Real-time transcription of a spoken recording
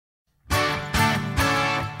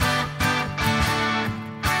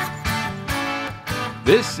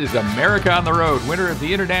This is America on the Road, winner of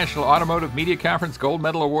the International Automotive Media Conference Gold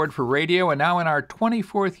Medal Award for Radio, and now in our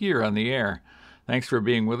 24th year on the air. Thanks for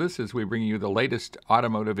being with us as we bring you the latest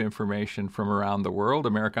automotive information from around the world.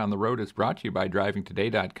 America on the Road is brought to you by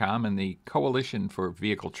drivingtoday.com and the Coalition for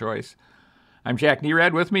Vehicle Choice. I'm Jack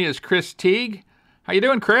Nerad. With me is Chris Teague. How you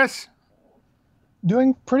doing, Chris?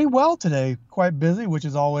 Doing pretty well today. Quite busy, which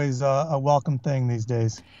is always a welcome thing these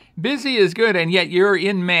days. Busy is good, and yet you're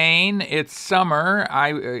in Maine. It's summer.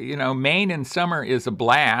 Maine in summer is a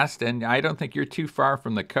blast, and I don't think you're too far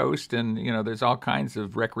from the coast. And there's all kinds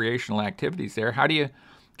of recreational activities there. How do you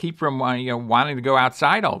keep from wanting to go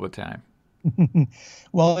outside all the time?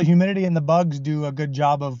 Well, the humidity and the bugs do a good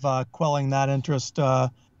job of quelling that interest.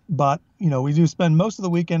 But we do spend most of the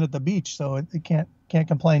weekend at the beach, so it can't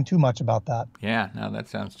complain too much about that. Yeah, no, that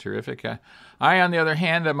sounds terrific. I, on the other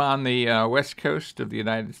hand, am on the west coast of the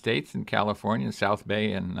United States in California, South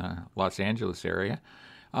Bay and Los Angeles area,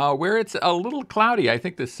 where it's a little cloudy. I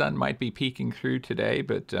think the sun might be peeking through today,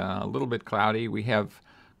 but a little bit cloudy. We have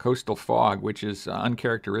coastal fog, which is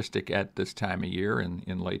uncharacteristic at this time of year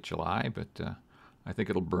in late July, but I think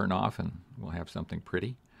it'll burn off and we'll have something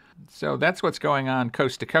pretty. So that's what's going on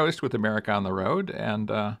coast to coast with America on the Road.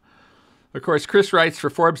 And of course, Chris writes for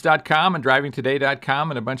Forbes.com and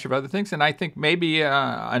drivingtoday.com and a bunch of other things. And I think maybe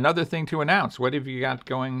another thing to announce. What have you got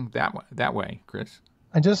going that way, Chris?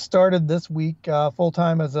 I just started this week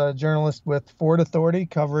full-time as a journalist with Ford Authority,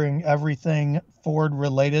 covering everything Ford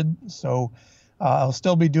related. So I'll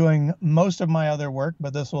still be doing most of my other work,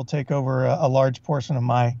 but this will take over a large portion of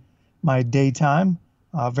my daytime.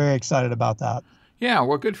 Very excited about that. Yeah,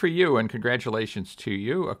 well, good for you, and congratulations to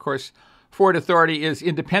you. Of course, Ford Authority is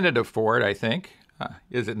independent of Ford, I think.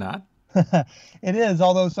 Is it not? It is,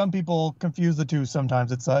 although some people confuse the two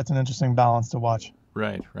sometimes. It's an interesting balance to watch.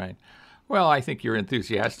 Right. Well, I think you're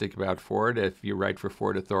enthusiastic about Ford if you write for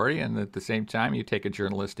Ford Authority, and at the same time, you take a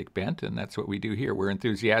journalistic bent, and that's what we do here. We're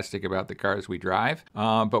enthusiastic about the cars we drive,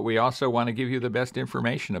 but we also want to give you the best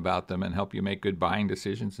information about them and help you make good buying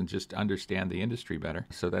decisions and just understand the industry better.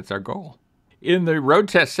 So that's our goal. In the road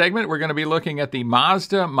test segment, we're going to be looking at the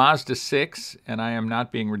Mazda Mazda6, and I am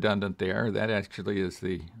not being redundant there. That actually is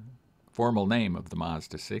the formal name of the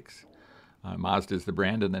Mazda6. Mazda is the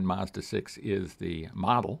brand, and then Mazda6 is the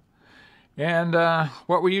model. And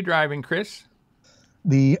what were you driving, Chris?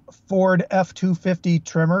 The Ford F-250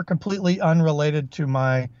 Tremor, completely unrelated to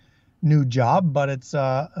my new job, but it's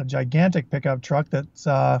a gigantic pickup truck that's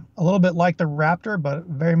a little bit like the Raptor, but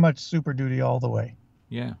very much Super Duty all the way.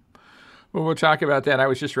 Yeah. Well, we'll talk about that. I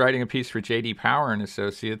was just writing a piece for J.D. Power and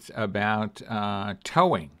Associates about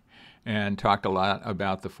towing and talked a lot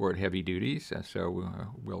about the Ford heavy duties. So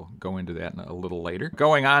we'll go into that a little later.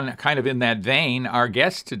 Going on kind of in that vein, our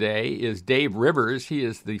guest today is Dave Rivers. He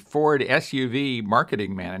is the Ford SUV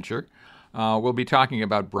marketing manager. We'll be talking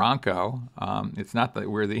about Bronco. It's not that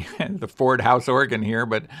we're the Ford house organ here,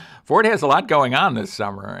 but Ford has a lot going on this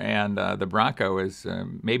summer, and the Bronco is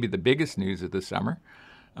maybe the biggest news of the summer.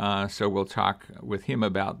 So we'll talk with him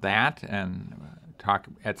about that and talk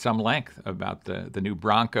at some length about the new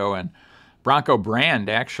Bronco and Bronco brand,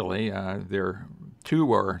 actually. There are 2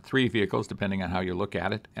 or 3 vehicles, depending on how you look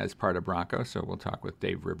at it, as part of Bronco. So we'll talk with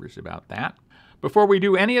Dave Rivers about that. Before we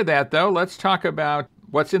do any of that, though, let's talk about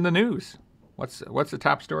what's in the news. What's the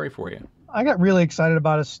top story for you? I got really excited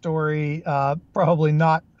about a story, probably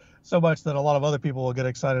not so much that a lot of other people will get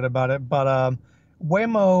excited about it, but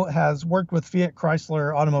Waymo has worked with Fiat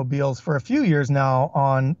Chrysler Automobiles for a few years now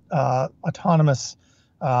on autonomous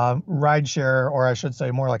rideshare, or I should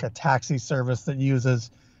say more like a taxi service that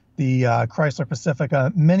uses the Chrysler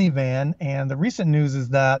Pacifica minivan. And the recent news is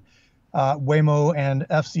that Waymo and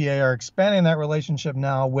FCA are expanding that relationship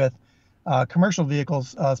now with commercial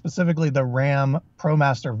vehicles, specifically the Ram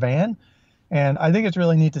ProMaster van. And I think it's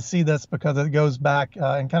really neat to see this because it goes back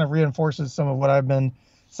and kind of reinforces some of what I've been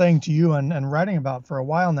saying to you and writing about for a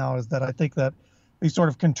while now, is that I think that these sort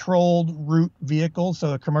of controlled route vehicles,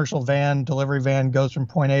 so a commercial van, delivery van goes from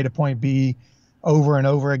point A to point B over and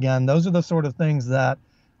over again. Those are the sort of things that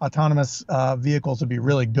autonomous vehicles would be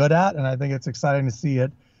really good at. And I think it's exciting to see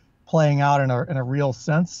it playing out in a real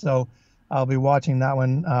sense. So I'll be watching that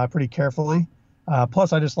one pretty carefully.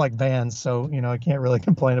 Plus, I just like vans, so I can't really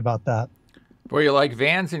complain about that. Boy, you like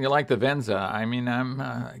vans and you like the Venza. I mean, I'm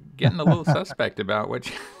getting a little suspect about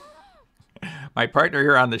my partner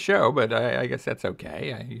here on the show, but I guess that's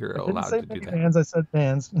okay. You're allowed to do that. Vans, I said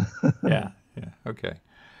vans. Yeah, okay.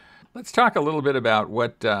 Let's talk a little bit about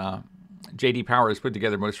what J.D. Power has put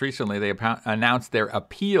together most recently. They announced their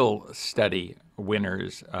APEAL Study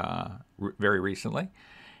winners very recently.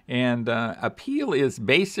 And APEAL is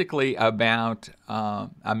basically about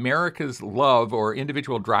America's love, or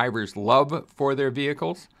individual drivers' love for their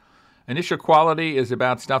vehicles. Initial quality is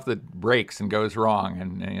about stuff that breaks and goes wrong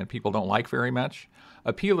and people don't like very much.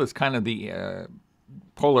 APEAL is kind of the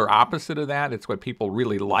polar opposite of that. It's what people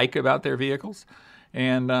really like about their vehicles.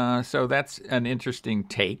 And so that's an interesting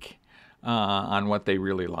take on what they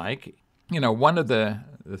really like. One of the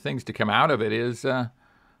things to come out of it is,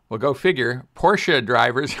 well, go figure, Porsche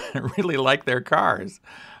drivers really like their cars.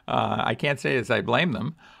 I can't say as I blame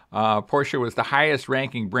them. Porsche was the highest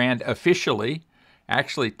ranking brand officially.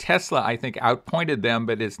 Actually, Tesla, I think, outpointed them,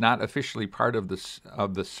 but is not officially part of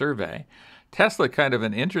the survey. Tesla, kind of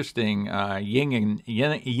an interesting yin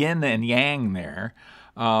and yang there,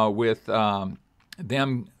 with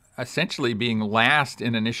them essentially being last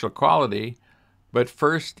in initial quality, but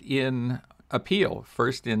first in APEAL,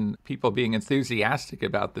 first in people being enthusiastic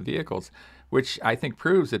about the vehicles, which I think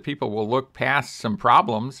proves that people will look past some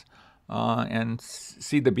problems and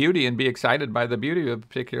see the beauty and be excited by the beauty of a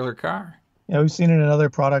particular car. Yeah, we've seen it in other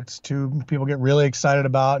products too. People get really excited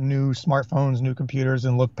about new smartphones, new computers,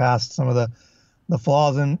 and look past some of the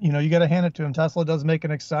flaws. And you got to hand it to them. Tesla does make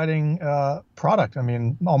an exciting product. I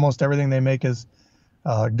mean, almost everything they make is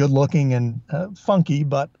good looking and funky,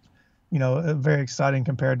 but very exciting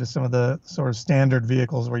compared to some of the sort of standard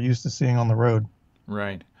vehicles we're used to seeing on the road.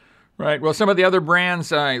 Right. Well, some of the other brands,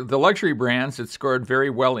 the luxury brands that scored very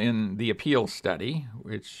well in the APEAL study,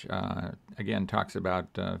 which again talks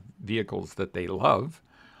about vehicles that they love,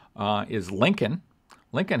 is Lincoln.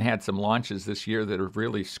 Lincoln had some launches this year that have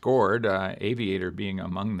really scored, Aviator being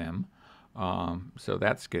among them. So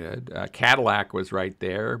that's good. Cadillac was right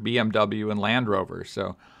there, BMW and Land Rover.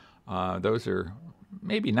 So those are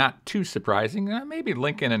maybe not too surprising. Maybe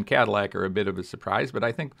Lincoln and Cadillac are a bit of a surprise, but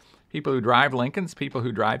I think people who drive Lincolns, people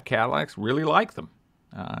who drive Cadillacs really like them.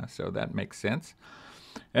 So that makes sense.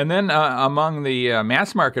 And then among the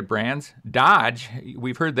mass market brands, Dodge,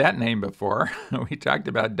 we've heard that name before. We talked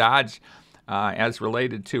about Dodge as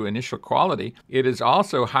related to initial quality. It is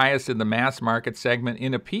also highest in the mass market segment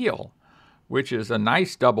in APEAL, which is a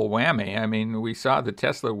nice double whammy. I mean, we saw that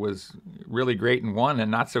Tesla was really great in one and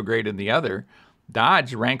not so great in the other.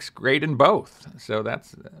 Dodge ranks great in both, so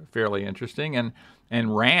that's fairly interesting.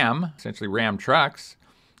 And Ram, essentially Ram Trucks,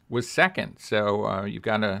 was second. So you've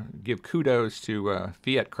got to give kudos to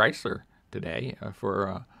Fiat Chrysler today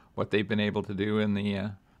for what they've been able to do in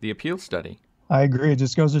the APEAL study. I agree. It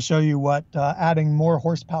just goes to show you what adding more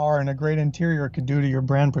horsepower and a great interior could do to your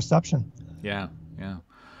brand perception. Yeah.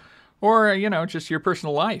 Or, just your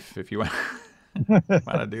personal life, if you want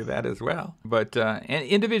to do that as well. But and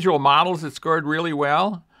individual models that scored really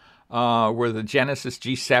well were the Genesis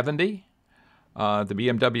G70, the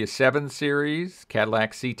BMW 7 Series,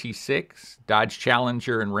 Cadillac CT6, Dodge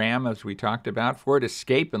Challenger and Ram, as we talked about. Ford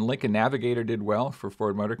Escape and Lincoln Navigator did well for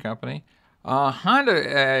Ford Motor Company.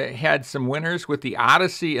 Honda had some winners with the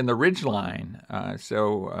Odyssey and the Ridgeline,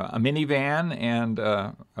 so a minivan and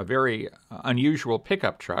a very unusual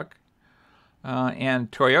pickup truck.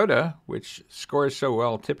 And Toyota, which scores so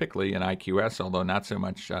well typically in IQS, although not so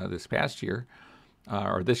much this past year,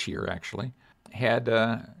 or this year actually, had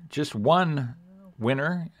just one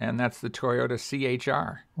winner, and that's the Toyota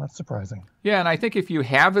CHR. That's surprising. Yeah, and I think if you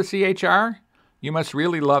have a CHR, you must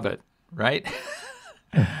really love it, right?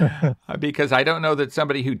 Because I don't know that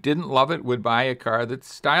somebody who didn't love it would buy a car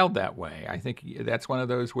that's styled that way. I think that's one of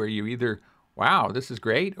those where you either, wow, this is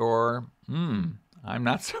great, or, I'm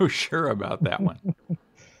not so sure about that one.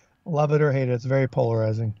 Love it or hate it. It's very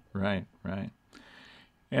polarizing. Right.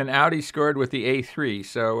 And Audi scored with the A3.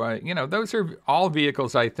 So, those are all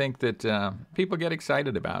vehicles I think that people get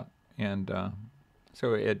excited about. And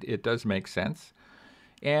so it does make sense.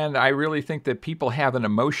 And I really think that people have an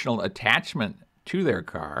emotional attachment to their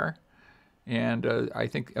car. And I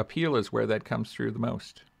think APEAL is where that comes through the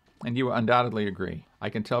most. And you undoubtedly agree. I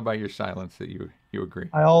can tell by your silence that you agree.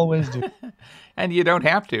 I always do. And you don't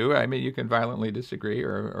have to. I mean, you can violently disagree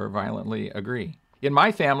or violently agree. In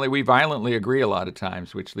my family, we violently agree a lot of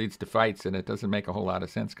times, which leads to fights, and it doesn't make a whole lot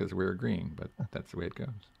of sense because we're agreeing, but that's the way it goes.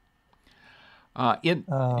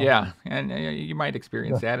 Yeah, and you might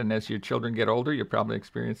experience that, and as your children get older, you'll probably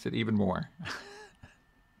experience it even more.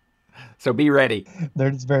 So be ready.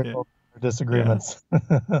 There's very little disagreements.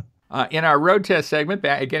 Yeah. In our road test segment,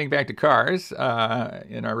 getting back to cars, in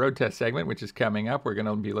our road test segment, which is coming up, we're going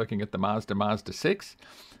to be looking at the Mazda Mazda6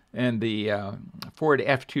 and the Ford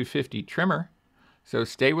F-250 Tremor. So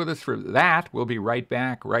stay with us for that. We'll be right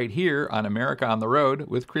back right here on America on the Road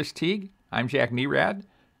with Chris Teague. I'm Jack Nerad,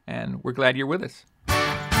 and we're glad you're with us.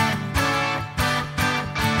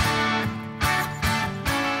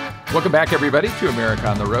 Welcome back, everybody, to America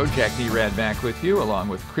on the Road. Jack Nerad back with you, along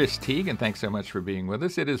with Chris Teague, and thanks so much for being with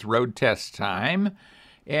us. It is road test time,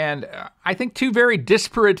 and I think two very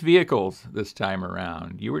disparate vehicles this time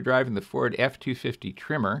around. You were driving the Ford F-250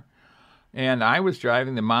 Tremor, and I was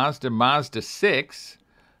driving the Mazda Mazda6,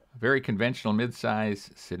 a very conventional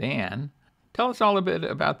midsize sedan. Tell us all a bit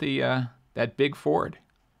about that big Ford.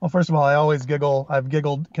 Well, first of all, I always giggle. I've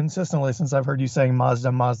giggled consistently since I've heard you saying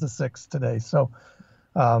Mazda Mazda6 today, so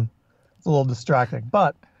it's a little distracting.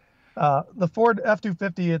 But the Ford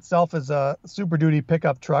F-250 itself is a Super Duty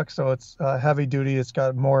pickup truck, so it's heavy duty. It's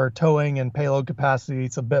got more towing and payload capacity.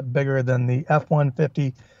 It's a bit bigger than the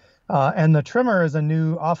F-150. And the Tremor is a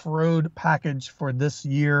new off-road package for this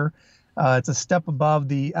year. It's a step above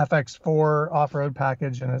the FX4 off-road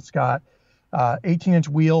package, and it's got 18-inch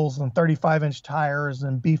wheels and 35-inch tires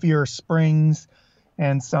and beefier springs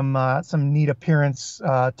and some neat appearance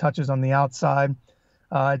touches on the outside.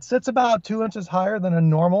 It sits about 2 inches higher than a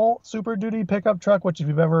normal Super Duty pickup truck, which if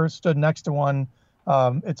you've ever stood next to one,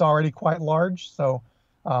 it's already quite large. So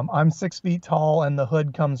I'm 6 feet tall, and the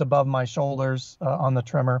hood comes above my shoulders on the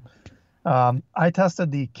Tremor. I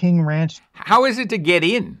tested the King Ranch. How is it to get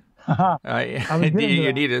in? Do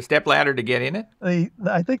you need a step ladder to get in it?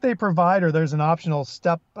 I think they provide, or there's an optional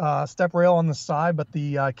step rail on the side, but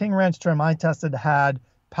the King Ranch trim I tested had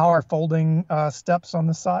power folding steps on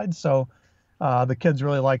the side. So the kids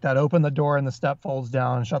really like that. Open the door and the step folds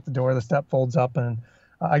down, shut the door, the step folds up. And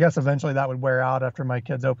I guess eventually that would wear out after my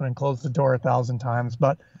kids open and close the door 1,000 times.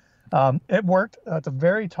 But it worked. It's a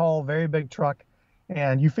very tall, very big truck.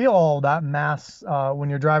 And you feel all that mass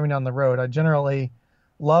when you're driving down the road. I generally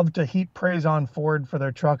love to heap praise on Ford for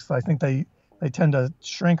their trucks. I think they tend to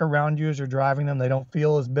shrink around you as you're driving them. They don't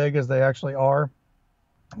feel as big as they actually are.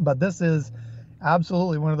 But this is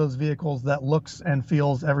absolutely one of those vehicles that looks and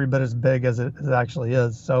feels every bit as big as it actually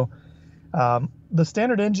is. So the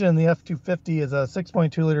standard engine in the F-250 is a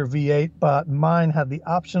 6.2 liter V8, but mine had the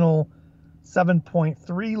optional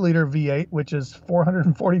 7.3 liter V8, which is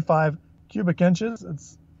 445 cubic inches.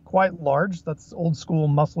 It's quite large. That's old school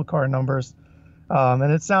muscle car numbers.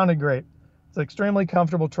 And it sounded great. It's an extremely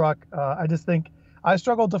comfortable truck. I just think I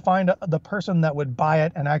struggled to find the person that would buy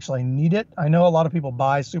it and actually need it. I know a lot of people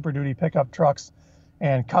buy Super Duty pickup trucks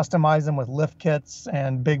and customize them with lift kits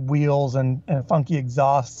and big wheels and funky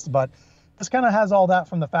exhausts, but this kind of has all that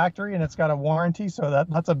from the factory, and it's got a warranty, so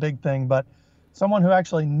that's a big thing. But someone who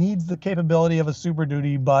actually needs the capability of a Super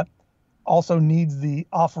Duty, but also needs the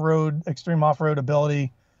off-road, extreme off-road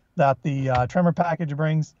ability that the Tremor package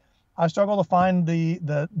brings, I struggle to find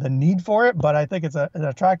the need for it, but I think it's an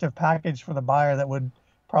attractive package for the buyer that would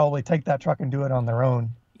probably take that truck and do it on their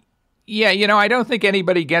own. Yeah, I don't think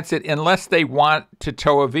anybody gets it unless they want to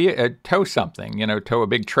tow something, tow a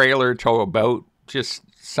big trailer, tow a boat, just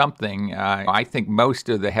something. I think most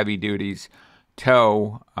of the heavy duties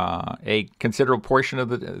tow a considerable portion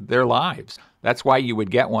of their lives. That's why you would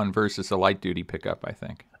get one versus a light duty pickup, I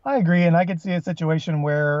think. I agree, and I could see a situation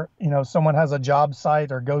where, someone has a job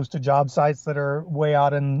site or goes to job sites that are way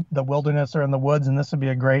out in the wilderness or in the woods, and this would be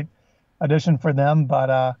a great addition for them.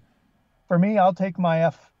 But for me, I'll take my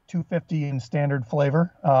F-250 in standard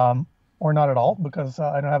flavor, or not at all, because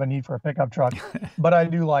I don't have a need for a pickup truck. But I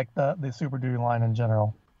do like the Super Duty line in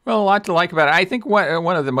general. Well, a lot to like about it. I think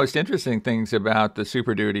one of the most interesting things about the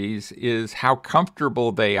Super Duties is how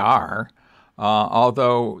comfortable they are.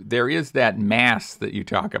 Although there is that mass that you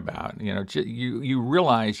talk about, you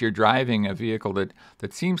realize you're driving a vehicle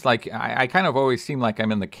that seems like, I kind of always seem like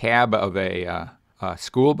I'm in the cab of a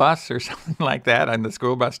school bus or something like that. I'm the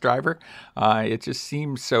school bus driver. It just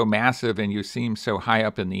seems so massive, and you seem so high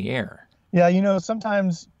up in the air. Yeah,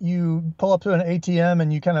 sometimes you pull up to an ATM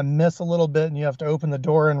and you kind of miss a little bit, and you have to open the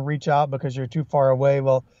door and reach out because you're too far away.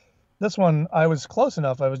 Well, this one, I was close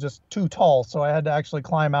enough. I was just too tall, so I had to actually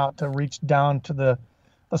climb out to reach down to the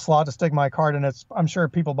slot to stick my card in. I'm sure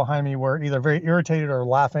people behind me were either very irritated or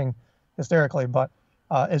laughing hysterically, but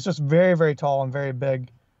it's just very, very tall and very big.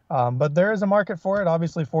 But there is a market for it.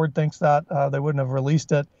 Obviously, Ford thinks that they wouldn't have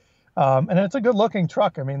released it. And it's a good-looking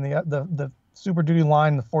truck. I mean, the Super Duty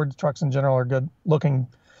line, the Ford trucks in general are good-looking,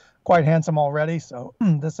 quite handsome already. So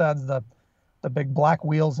this adds the big black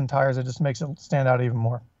wheels and tires. It just makes it stand out even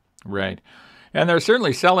more. Right. And they're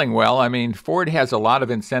certainly selling well. I mean, Ford has a lot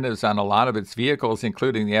of incentives on a lot of its vehicles,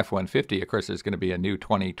 including the F-150. Of course, there's going to be a new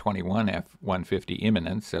 2021 F-150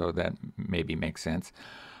 imminent, so that maybe makes sense.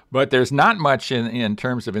 But there's not much in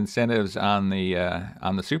terms of incentives on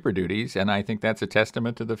the Super Duties, and I think that's a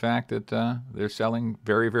testament to the fact that they're selling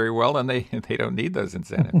very, very well, and they don't need those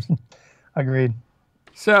incentives. Agreed.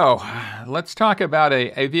 So let's talk about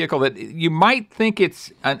a vehicle that you might think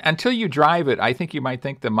until you drive it, I think you might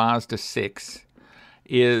think the Mazda 6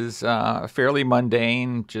 is fairly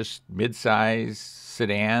mundane, just midsize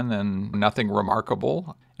sedan and nothing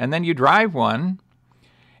remarkable. And then you drive one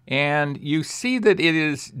and you see that it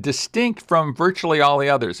is distinct from virtually all the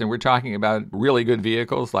others. And we're talking about really good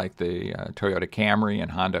vehicles like the Toyota Camry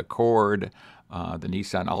and Honda Accord, the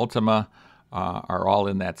Nissan Altima are all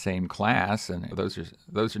in that same class. And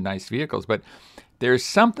those are nice vehicles. But there's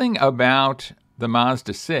something about the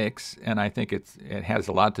Mazda 6, and I think it has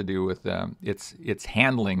a lot to do with its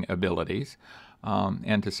handling abilities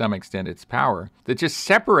and to some extent its power, that just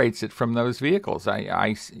separates it from those vehicles.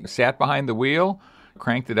 I sat behind the wheel,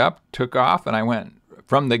 cranked it up, took off, and I went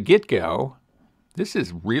from the get-go, this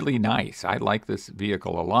is really nice. I like this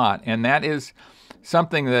vehicle a lot, and that is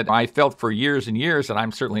something that I felt for years and years, and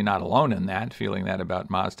I'm certainly not alone in that, feeling that about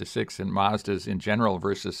Mazda 6 and Mazdas in general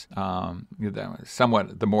versus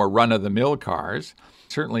somewhat the more run-of-the-mill cars.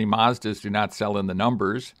 Certainly Mazdas do not sell in the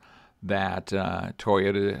numbers that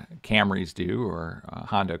Toyota Camrys do or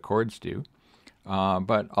Honda Accords do,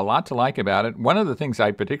 but a lot to like about it. One of the things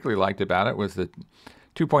I particularly liked about it was the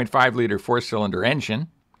 2.5-liter four-cylinder engine,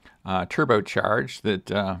 turbocharged,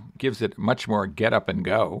 that gives it much more get up and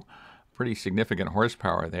go. Pretty significant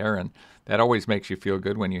horsepower there, and that always makes you feel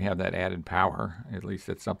good when you have that added power. At least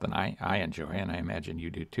that's something I enjoy, and I imagine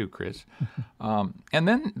you do too, Chris. And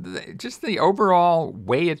then just the overall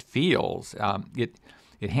way it feels.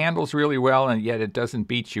 It handles really well, and yet it doesn't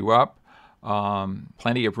beat you up.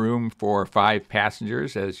 Plenty of room for 5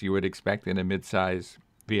 passengers, as you would expect in a midsize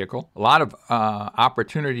vehicle. A lot of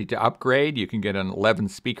opportunity to upgrade. You can get an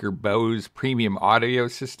 11-speaker Bose premium audio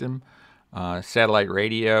system, satellite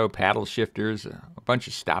radio, paddle shifters, a bunch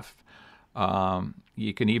of stuff.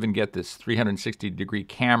 You can even get this 360-degree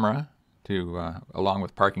camera along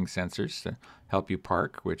with parking sensors to help you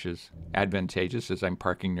park, which is advantageous as I'm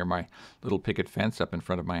parking near my little picket fence up in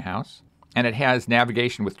front of my house. And it has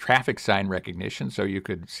navigation with traffic sign recognition, so you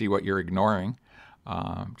could see what you're ignoring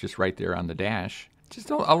just right there on the dash.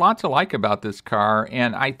 Just a lot to like about this car,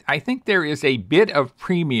 and I think there is a bit of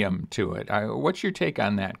premium to it. What's your take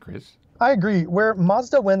on that, Chris? I agree. Where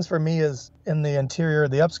Mazda wins for me is in the interior,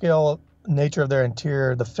 the upscale nature of their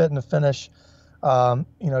interior, the fit and the finish.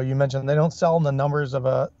 You mentioned they don't sell in the numbers of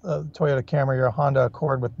a Toyota Camry or a Honda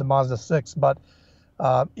Accord with the Mazda 6, but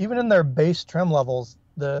even in their base trim levels,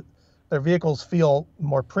 their vehicles feel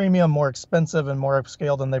more premium, more expensive, and more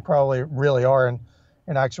upscale than they probably really are in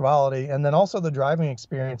actuality. And then also the driving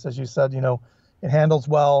experience, as you said, it handles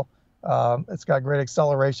well. It's got great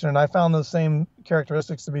acceleration, and I found those same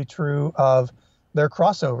characteristics to be true of their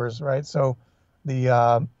crossovers, right? So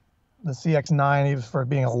the CX-9, even for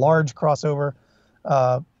being a large crossover,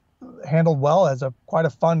 handled well as quite a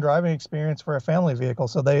fun driving experience for a family vehicle.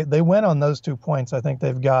 So they win on those 2 points. I think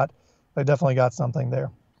they definitely got something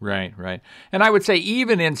there. Right. And I would say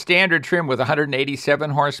even in standard trim with 187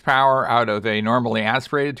 horsepower out of a normally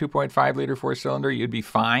aspirated 2.5-liter four-cylinder, you'd be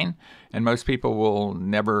fine, and most people will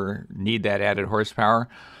never need that added horsepower.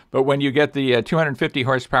 But when you get the 250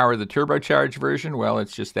 horsepower, the turbocharged version, well,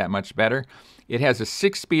 it's just that much better. It has a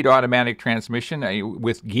 6-speed automatic transmission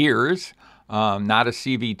with gears, not a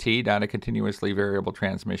CVT, not a continuously variable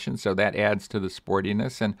transmission, so that adds to the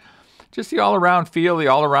sportiness. And just the all-around feel, the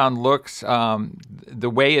all-around looks, the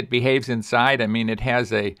way it behaves inside. I mean, it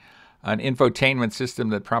has an infotainment system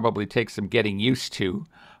that probably takes some getting used to.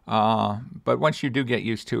 But once you do get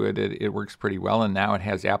used to it, it works pretty well. And now it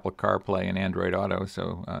has Apple CarPlay and Android Auto,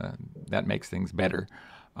 so that makes things better.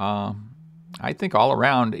 I think all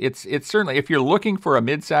around, it's certainly, if you're looking for a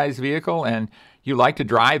midsize vehicle and you like to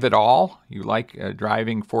drive at all, you like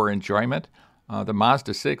driving for enjoyment, the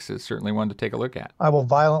Mazda 6 is certainly one to take a look at. I will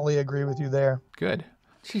violently agree with you there. Good.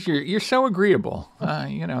 Geez, you're so agreeable.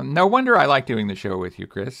 No wonder I like doing the show with you,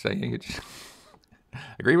 Chris. You just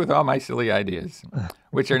agree with all my silly ideas,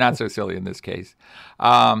 which are not so silly in this case.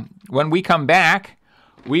 When we come back,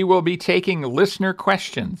 we will be taking listener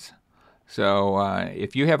questions. So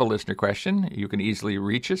if you have a listener question, you can easily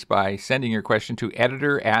reach us by sending your question to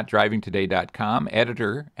editor@drivingtoday.com,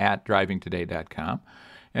 editor@drivingtoday.com.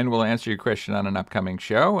 And we'll answer your question on an upcoming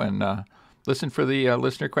show, and listen for the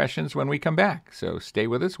listener questions when we come back. So stay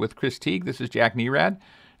with us with Chris Teague. This is Jack Nerad,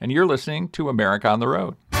 and you're listening to America on the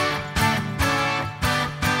Road.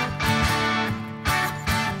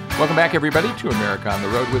 Welcome back, everybody, to America on the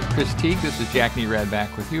Road with Chris Teague. This is Jack Nerad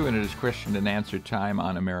back with you, and it is question and answer time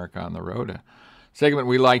on America on the Road, a segment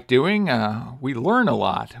we like doing. We learn a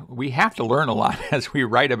lot. We have to learn a lot as we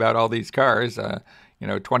write about all these cars.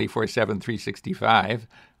 24/7, 365,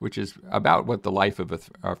 which is about what the life of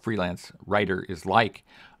a freelance writer is like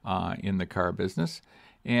in the car business.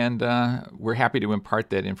 And we're happy to impart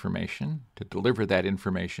that information, to deliver that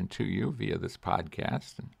information to you via this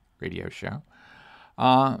podcast and radio show.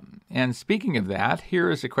 And speaking of that, here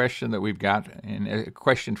is a question that we've got, and a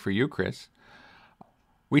question for you, Chris.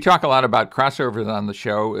 We talk a lot about crossovers on the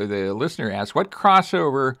show. The listener asks, what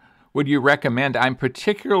crossover would you recommend? I'm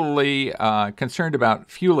particularly concerned about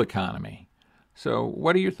fuel economy. So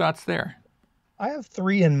what are your thoughts there? I have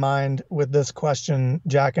three in mind with this question,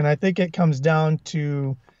 Jack, and I think it comes down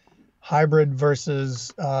to hybrid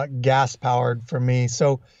versus gas-powered for me.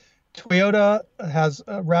 So Toyota has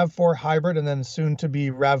a RAV4 hybrid and then soon to be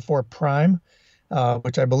RAV4 Prime,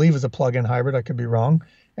 which I believe is a plug-in hybrid. I could be wrong.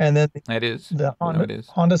 And then it is. The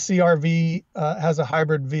Honda CR-V has a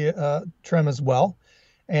hybrid trim as well.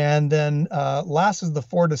 And then last is the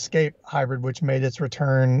Ford Escape hybrid, which made its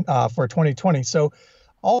return for 2020. So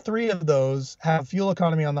all three of those have fuel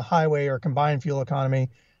economy on the highway or combined fuel economy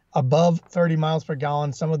above 30 miles per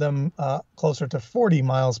gallon, some of them closer to 40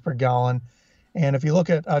 miles per gallon. And if you look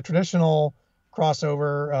at a traditional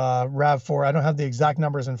crossover RAV4, I don't have the exact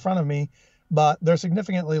numbers in front of me, but they're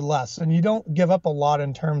significantly less. And you don't give up a lot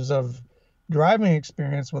in terms of driving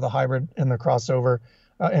experience with a hybrid in the crossover.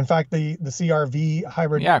 In fact, the CR-V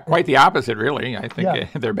hybrid... Yeah, quite the opposite, really. I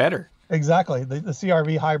think they're better. Exactly. The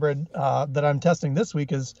CR-V hybrid that I'm testing this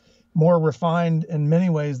week is more refined in many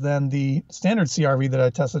ways than the standard CR-V that I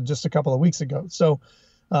tested just a couple of weeks ago. So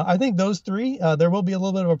I think those three, there will be a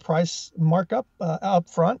little bit of a price markup up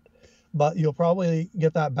front, but you'll probably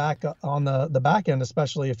get that back on the back end,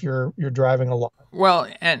 especially if you're driving a lot. Well,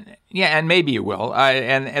 and maybe you will,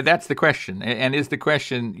 and that's the question. And is the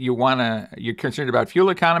question you're concerned about fuel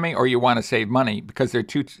economy or you want to save money, because they're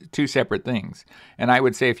two separate things. And I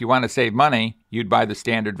would say if you want to save money, you'd buy the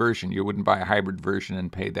standard version. You wouldn't buy a hybrid version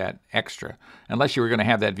and pay that extra, unless you were going to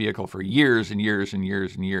have that vehicle for years and years and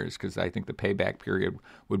years and years, because I think the payback period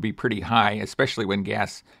would be pretty high, especially when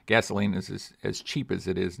gasoline is as cheap as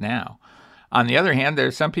it is now. On the other hand,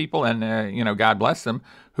 there's some people, and God bless them,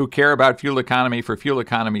 who care about fuel economy for fuel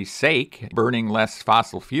economy's sake, burning less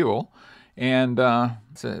fossil fuel, and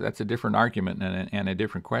that's a different argument and a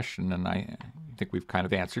different question, and I think we've kind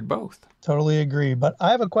of answered both. Totally agree, but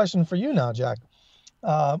I have a question for you now, Jack.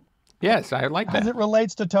 Yes, I like that. As it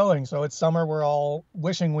relates to towing, so it's summer, we're all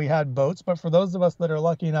wishing we had boats, but for those of us that are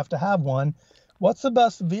lucky enough to have one, what's the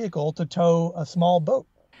best vehicle to tow a small boat?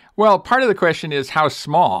 Well, part of the question is how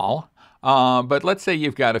small. But let's say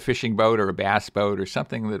you've got a fishing boat or a bass boat or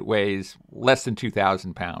something that weighs less than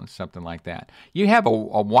 2,000 pounds, something like that. You have a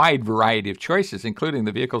wide variety of choices, including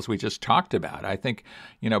the vehicles we just talked about. I think,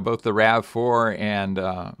 both the RAV4 and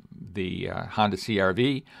the Honda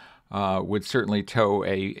CR-V would certainly tow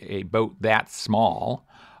a boat that small.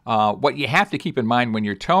 What you have to keep in mind when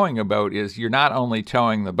you're towing a boat is you're not only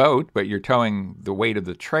towing the boat, but you're towing the weight of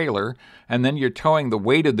the trailer, and then you're towing the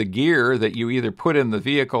weight of the gear that you either put in the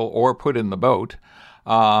vehicle or put in the boat.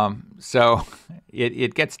 So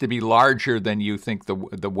it gets to be larger than you think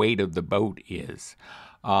the weight of the boat is.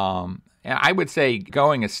 And I would say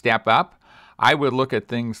going a step up, I would look at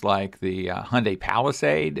things like the Hyundai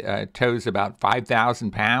Palisade, tows about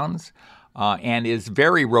 5,000 pounds. And is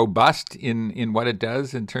very robust in what it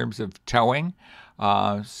does in terms of towing.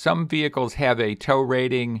 Some vehicles have a tow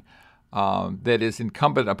rating that is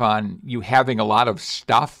incumbent upon you having a lot of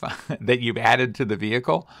stuff that you've added to the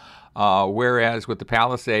vehicle, whereas with the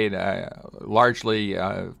Palisade, largely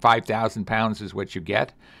 5,000 pounds is what you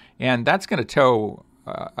get. And that's going to tow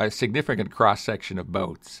a significant cross-section of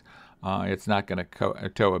boats. It's not going to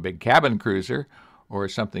tow a big cabin cruiser or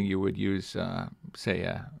something you would use, say,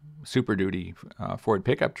 a Super Duty Ford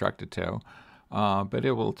pickup truck to tow, but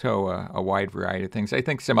it will tow a wide variety of things. I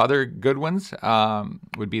think some other good ones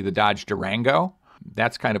would be the Dodge Durango.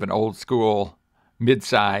 That's kind of an old school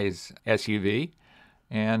midsize SUV,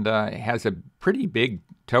 and it has a pretty big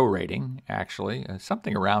tow rating, actually,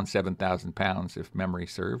 something around 7,000 pounds if memory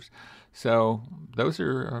serves. So those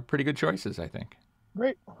are pretty good choices, I think.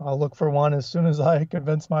 Great. I'll look for one as soon as I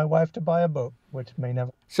convince my wife to buy a boat, which may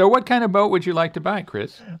never. So what kind of boat would you like to buy,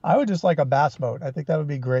 Chris? I would just like a bass boat. I think that would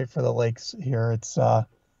be great for the lakes here. It's kind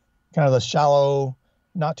of a shallow,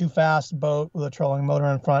 not too fast boat with a trolling motor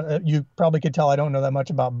in front. You probably could tell I don't know that much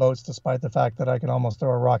about boats, despite the fact that I can almost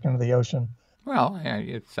throw a rock into the ocean. Well,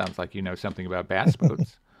 it sounds like you know something about bass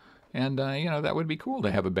boats. And, that would be cool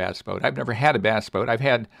to have a bass boat. I've never had a bass boat. I've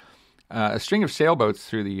had a string of sailboats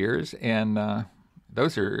through the years, and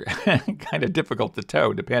those are kind of difficult to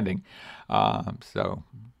tow, depending. So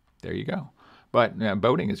there you go. But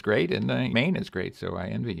boating is great, and Maine is great, so I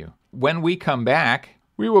envy you. When we come back,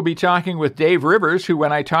 we will be talking with Dave Rivers, who,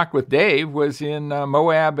 when I talked with Dave, was in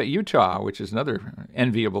Moab, Utah, which is another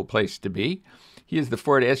enviable place to be. He is the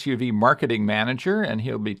Ford SUV marketing manager, and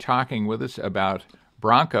he'll be talking with us about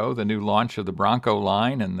Bronco, the new launch of the Bronco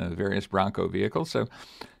line and the various Bronco vehicles. So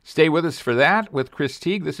stay with us for that with Chris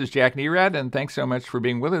Teague. This is Jack Nerad, and thanks so much for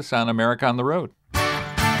being with us on America on the Road.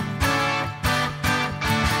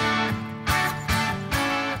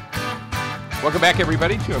 Welcome back,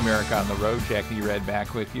 everybody, to America on the Road. Jack Nerad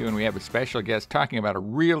back with you, and we have a special guest talking about a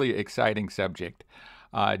really exciting subject.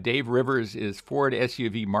 Dave Rivers is Ford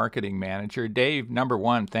SUV marketing manager. Dave, number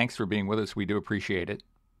one, thanks for being with us. We do appreciate it.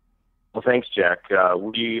 Well, thanks, Jack.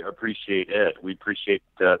 We appreciate it. We appreciate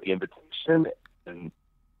the invitation, and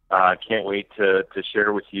can't wait to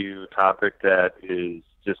share with you a topic that is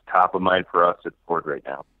just top of mind for us at Ford right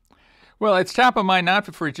now. Well, it's top of mind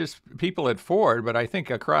not for just people at Ford, but I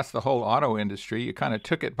think across the whole auto industry. You kind of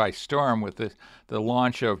took it by storm with the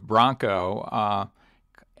launch of Bronco.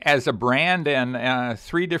 As a brand and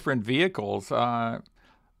three different vehicles, why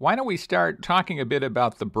don't we start talking a bit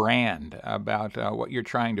about the brand, about what you're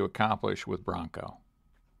trying to accomplish with Bronco?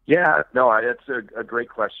 Yeah, no, that's a great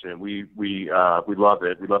question. We love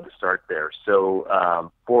it. We love to start there.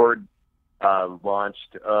 So Ford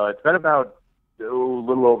launched. It's been about a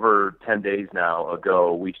little over 10 days now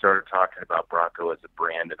ago. We started talking about Bronco as a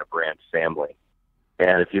brand and a brand family.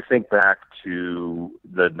 And if you think back to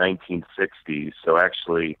the 1960s, so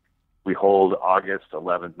actually we hold August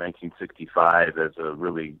 11th, 1965 as a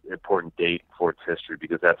really important date in Ford's history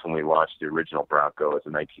because that's when we launched the original Bronco as a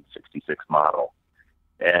 1966 model.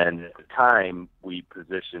 And at the time, we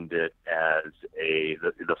positioned it as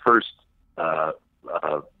the first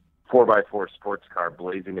 4x4 sports car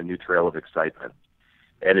blazing a new trail of excitement.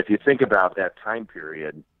 And if you think about that time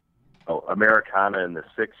period, Americana in the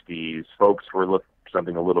 60s, folks were looking for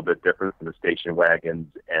something a little bit different from the station wagons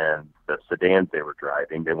and the sedans they were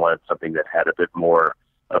driving. They wanted something that had a bit more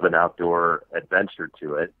of an outdoor adventure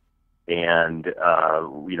to it. And,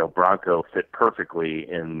 Bronco fit perfectly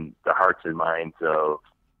in the hearts and minds of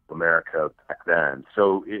America back then.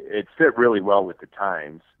 So it fit really well with the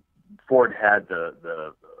times. Ford had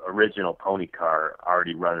the original pony car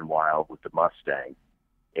already running wild with the Mustang.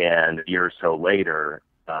 And a year or so later,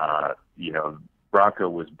 Bronco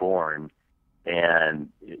was born, and,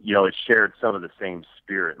 it shared some of the same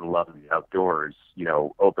spirit and love of the outdoors,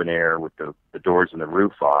 open air with the doors and the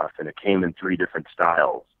roof off, and it came in three different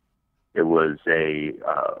styles. It was a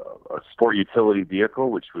sport utility vehicle,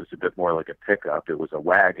 which was a bit more like a pickup. It was a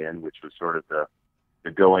wagon, which was sort of the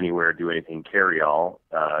go anywhere, do anything, carry all,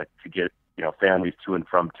 to get, families to and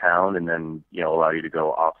from town, and then, allow you to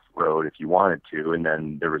go off road if you wanted to. And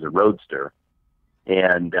then there was a roadster.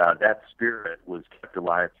 And that spirit was kept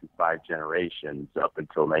alive through 5 generations up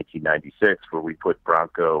until 1996, where we put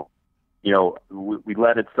Bronco, we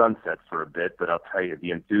let it sunset for a bit, but I'll tell you,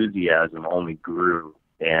 the enthusiasm only grew.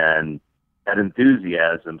 And that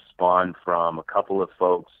enthusiasm spawned from a couple of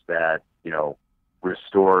folks that,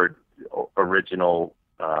 restored original,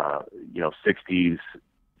 60s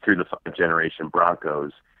through the 5 generation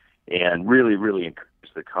Broncos and really, really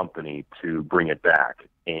encouraged the company to bring it back.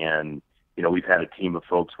 And, we've had a team of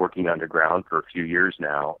folks working underground for a few years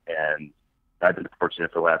now, and I've been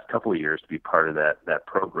fortunate for the last couple of years to be part of that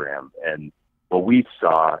program. And what we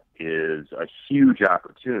saw is a huge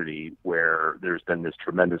opportunity where there's been this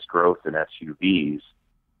tremendous growth in SUVs,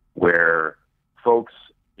 where folks,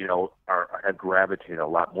 have gravitated a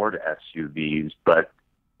lot more to SUVs. But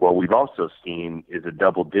what we've also seen is a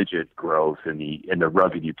double-digit growth in the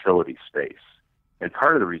rugged utility space. And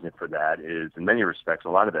part of the reason for that is, in many respects, a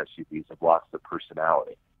lot of SUVs have lost their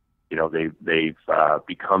personality. They've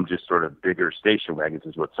become just sort of bigger station wagons,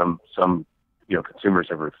 is what some consumers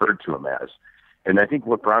have referred to them as. And I think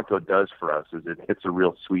what Bronco does for us is it hits a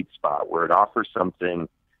real sweet spot where it offers something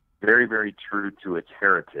very, very true to its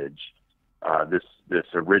heritage. This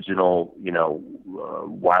original,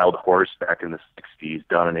 wild horse back in the 60s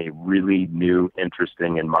done in a really new,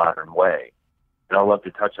 interesting, and modern way. And I'll love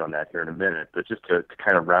to touch on that here in a minute, but just to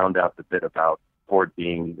kind of round out the bit about Ford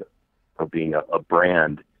being a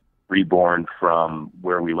brand reborn from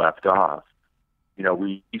where we left off.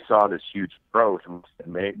 We saw this huge growth, and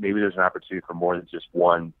maybe there's an opportunity for more than just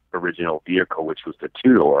one original vehicle, which was the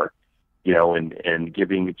two-door, and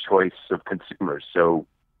giving a choice of consumers. So,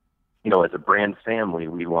 as a brand family,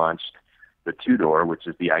 we launched the two-door, which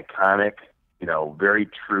is the iconic, very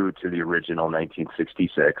true to the original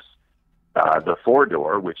 1966. The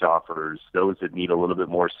four-door, which offers those that need a little bit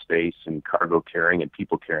more space and cargo carrying and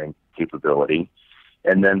people carrying capability.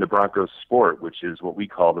 And then the Bronco Sport, which is what we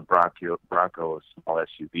call the Bronco small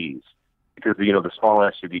SUVs. Because, the small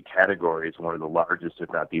SUV category is one of the largest,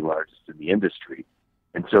 if not the largest in the industry.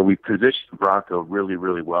 And so we positioned Bronco really,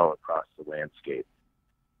 really well across the landscape.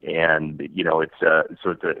 And, it's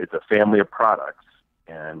a family of products.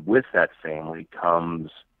 And with that family comes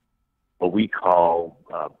what we call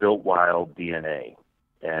built wild DNA.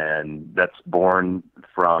 And that's born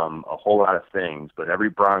from a whole lot of things, but every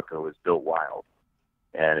Bronco is built wild.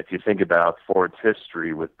 And if you think about Ford's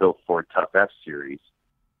history with Built Ford Tough F-Series,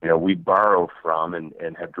 we borrow from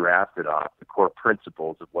and have drafted off the core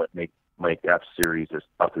principles of what make F-Series as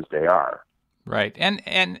tough as they are. Right.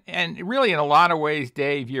 And really, in a lot of ways,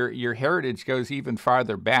 Dave, your heritage goes even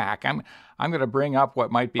farther back. I'm going to bring up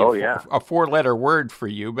what might be a four-letter word for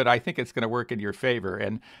you, but I think it's going to work in your favor.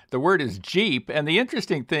 And the word is Jeep. And the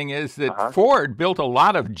interesting thing is that Ford built a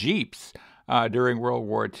lot of Jeeps during World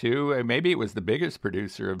War II. And maybe it was the biggest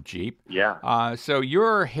producer of Jeep. Yeah. So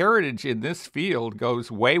your heritage in this field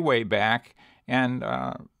goes way, way back, and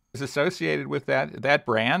is associated with that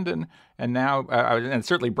brand, and now and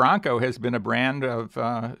certainly Bronco has been a brand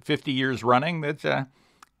of 50 years running that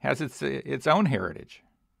has its own heritage.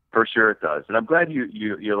 For sure it does, and I'm glad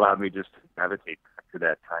you allowed me just to gravitate back to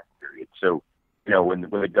that time period. So, when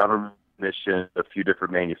the government commissioned a few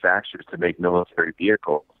different manufacturers to make military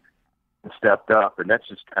vehicles, and stepped up, and that's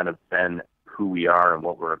just kind of been who we are and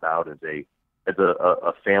what we're about as a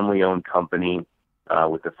family-owned company.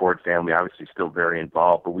 With the Ford family, obviously still very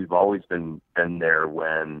involved, but we've always been there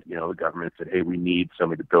when, the government said, hey, we need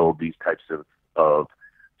somebody to build these types of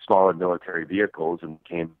smaller military vehicles, and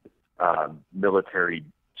became military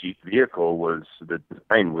Jeep vehicle the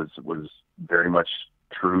design was very much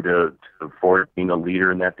true to Ford being a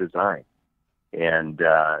leader in that design. And,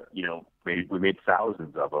 we made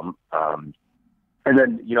thousands of them. And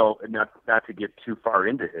then, not to get too far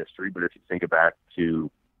into history, but if you think back to,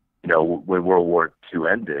 when World War II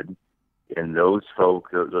ended, and those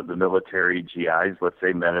folk, the military GIs, let's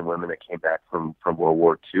say men and women that came back from World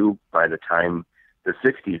War II, by the time the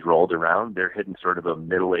 60s rolled around, they're hitting sort of a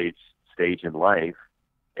middle-aged stage in life,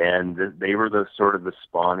 and they were the sort of the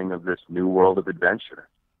spawning of this new world of adventure,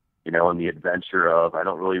 and the adventure of, I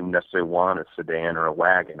don't really necessarily want a sedan or a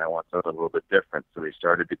wagon, I want something a little bit different. So they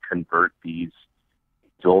started to convert these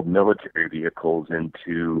old military vehicles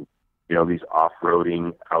into these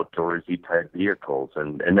off-roading, outdoorsy type vehicles.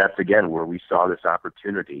 And that's, again, where we saw this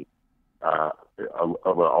opportunity.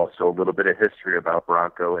 Also a little bit of history about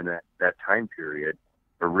Bronco in that time period.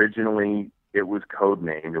 Originally, it was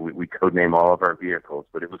codenamed, we codename all of our vehicles,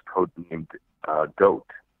 but it was codenamed GOAT,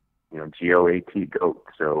 G-O-A-T, GOAT.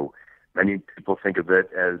 So many people think of it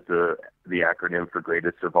as the acronym for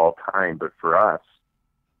greatest of all time, but for us,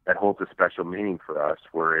 that holds a special meaning for us,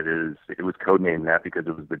 where it was codenamed that because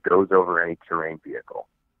it was the goes over any terrain vehicle.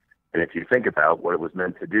 And if you think about what it was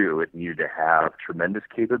meant to do, it needed to have tremendous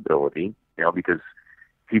capability, because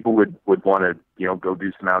people would want to, go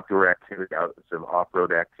do some outdoor activity, some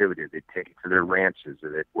off-road activity. They'd take it to their ranches, or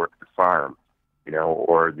they'd work the farm,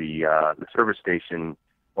 or the service station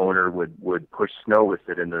owner would push snow with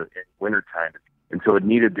it in wintertime. And so it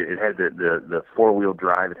had the four-wheel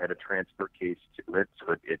drive. It had a transfer case to it,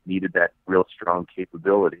 so it needed that real strong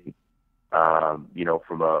capability,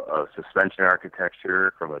 from a suspension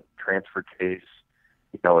architecture, from a transfer case.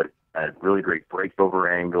 It had really great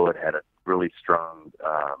breakover angle. It had a really strong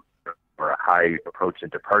or a high approach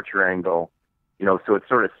and departure angle. So it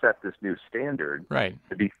sort of set this new standard. Right.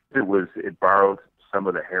 It borrowed some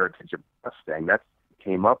of the heritage of Mustang. That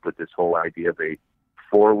came up with this whole idea of a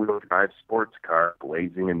four-wheel drive sports car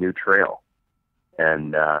blazing a new trail.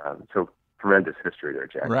 And so tremendous history there,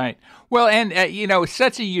 Jack. Right. Well, and,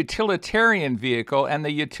 such a utilitarian vehicle, and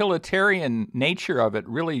the utilitarian nature of it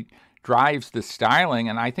really drives the styling,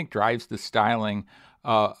 and I think drives the styling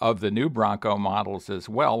of the new Bronco models as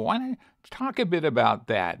well. Why don't you talk a bit about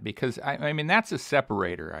that? Because, I mean, that's a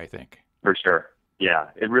separator, I think. For sure. Yeah,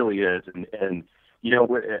 it really is. And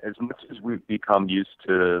as much as we've become used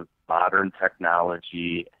to modern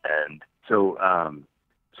technology, and so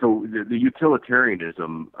the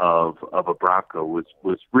utilitarianism of a Bronco was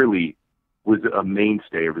a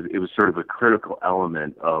mainstay. It was sort of a critical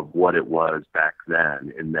element of what it was back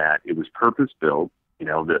then, in that it was purpose built.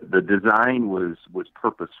 The design was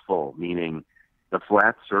purposeful, meaning the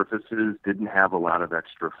flat surfaces didn't have a lot of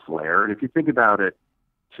extra flair. And if you think about it,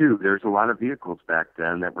 too, there's a lot of vehicles back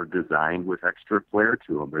then that were designed with extra flair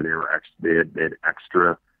to them, or they had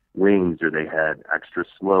extra wings, or they had extra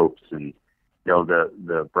slopes. And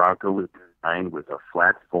the Bronco was designed with a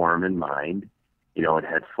flat form in mind, It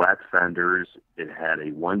had flat fenders. It had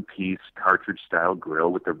a one-piece cartridge-style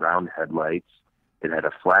grille with the round headlights. It had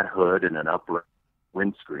a flat hood and an upright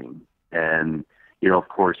windscreen. And, of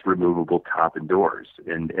course, removable top and doors.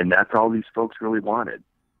 And that's all these folks really wanted.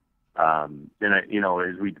 As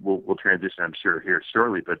we'll transition, I'm sure, here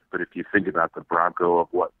shortly, but if you think about the Bronco of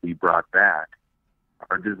what we brought back,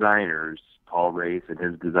 our designers, Paul Race and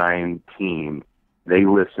his design team, they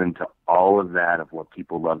listened to all of that of what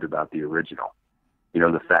people loved about the original.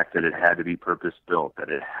 The fact that it had to be purpose-built, that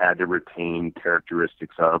it had to retain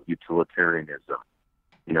characteristics of utilitarianism,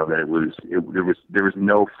 that there was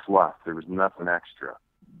no fluff, there was nothing extra.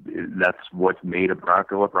 That's what made a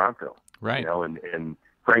Bronco. Right. And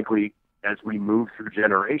frankly, as we moved through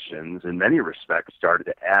generations, in many respects, started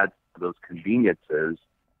to add those conveniences,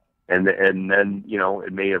 and then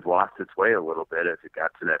it may have lost its way a little bit as it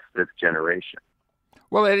got to that fifth generation.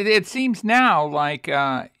 Well, it seems now like,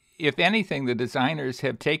 if anything, the designers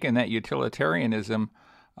have taken that utilitarianism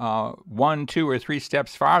 1, 2, or 3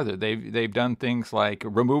 steps farther. They've done things like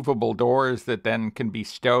removable doors that then can be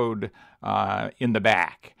stowed in the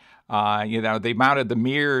back. They mounted the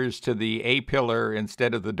mirrors to the A-pillar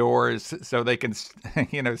instead of the doors, so they can,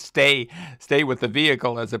 stay with the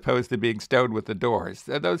vehicle as opposed to being stowed with the doors.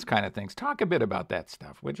 Those kind of things. Talk a bit about that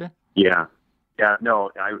stuff, would you? Yeah,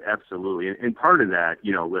 no, absolutely. And part of that,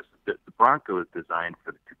 listen, the Bronco is designed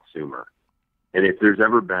for the consumer. And if there's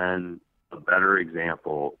ever been a better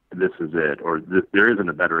example, this is it, or there isn't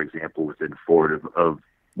a better example within Ford of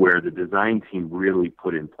where the design team really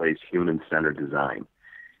put in place human-centered design.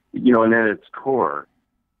 And at its core,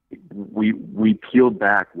 we peeled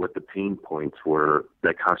back what the pain points were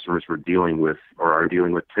that customers were dealing with or are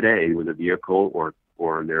dealing with today with a vehicle or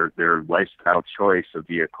their lifestyle choice of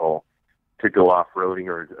vehicle to go off-roading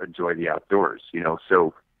or enjoy the outdoors.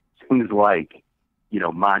 So things like,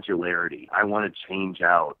 modularity. I want to change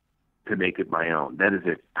out to make it my own. That is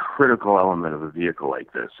a critical element of a vehicle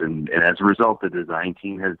like this. And as a result, the design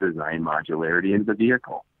team has designed modularity into the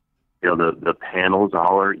vehicle. The panels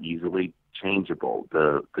all are easily changeable.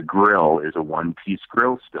 The grill is a one-piece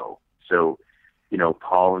grill still. So,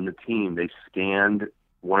 Paul and the team, they scanned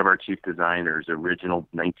one of our chief designers' original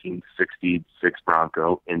 1966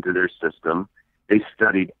 Bronco into their system. They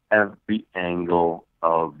studied every angle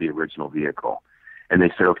of the original vehicle. And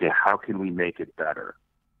they said, okay, how can we make it better?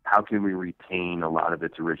 How can we retain a lot of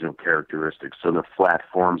its original characteristics so the flat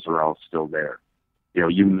forms are all still there?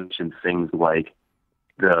 You mentioned things like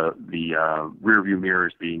the rear view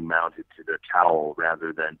mirrors being mounted to the cowl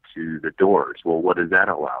rather than to the doors. Well, what does that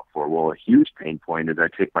allow for? Well, a huge pain point is I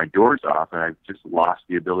take my doors off and I've just lost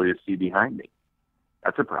the ability to see behind me.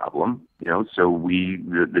 That's a problem, So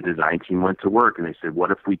the design team went to work and they said,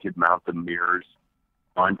 what if we could mount the mirrors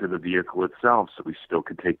onto the vehicle itself so we still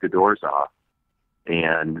could take the doors off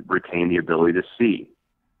and retain the ability to see?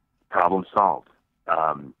 Problem solved.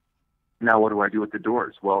 Now, what do I do with the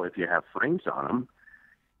doors? Well, if you have frames on them,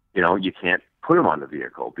 you can't put them on the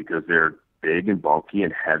vehicle because they're big and bulky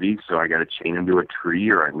and heavy. So I got to chain them to a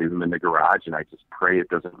tree or I leave them in the garage and I just pray it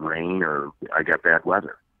doesn't rain or I got bad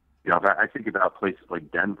weather. If I think about places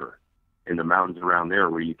like Denver in the mountains around there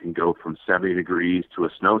where you can go from 70 degrees to a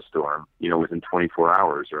snowstorm, within 24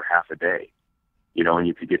 hours or half a day, and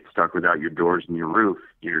if you get stuck without your doors and your roof,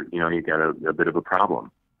 you got a bit of a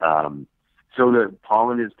problem. So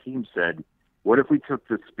Paul and his team said, what if we took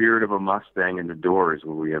the spirit of a Mustang in the doors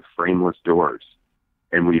where we have frameless doors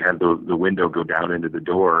and we have the window go down into the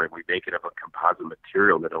door and we make it of a composite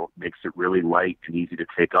material that makes it really light and easy to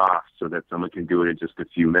take off so that someone can do it in just a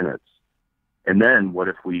few minutes? And then what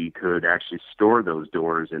if we could actually store those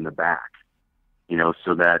doors in the back,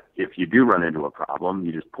 so that if you do run into a problem,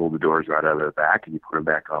 you just pull the doors right out of the back and you put them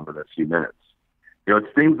back on in a few minutes. It's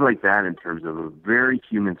things like that in terms of a very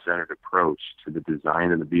human-centered approach to the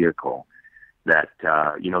design of the vehicle that,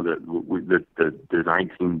 the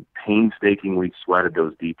design team painstakingly sweated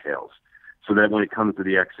those details so that when it comes to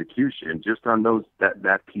the execution, just on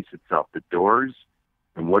that piece itself, the doors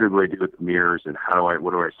and what do I do with the mirrors and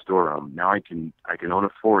what do I store them? Now I can own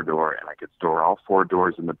a 4-door and I can store all 4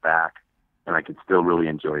 doors in the back and I can still really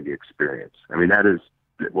enjoy the experience. I mean, that is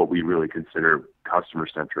what we really consider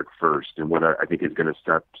customer-centric first and what I think is going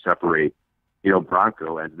to separate,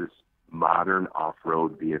 Bronco as this modern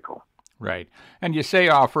off-road vehicle. Right. And you say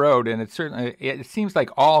off-road, and it seems like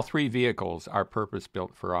all 3 vehicles are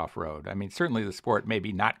purpose-built for off-road. I mean, certainly the Sport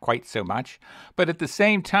maybe not quite so much, but at the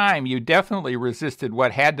same time, you definitely resisted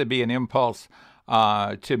what had to be an impulse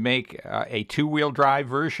to make a 2-wheel drive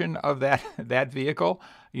version of that vehicle,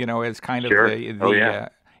 as kind of sure.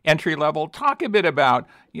 entry level. Talk a bit about,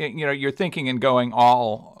 you're thinking and going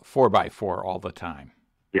all 4x4 all the time.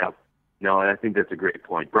 Yeah. No, and I think that's a great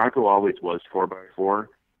point. Bronco always was 4x4.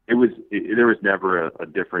 There was never a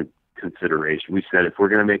different consideration. We said if we're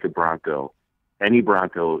going to make a Bronco, any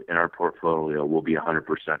Bronco in our portfolio will be 100%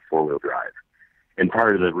 four-wheel drive. And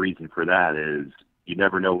part of the reason for that is you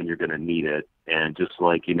never know when you're going to need it. And just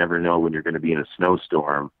like you never know when you're going to be in a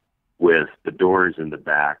snowstorm with the doors in the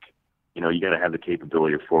back, you got to have the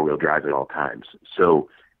capability of four-wheel drive at all times. So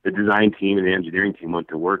the design team and the engineering team went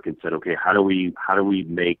to work and said, okay, how do we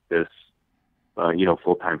make this,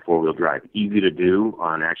 full-time four-wheel drive? Easy to do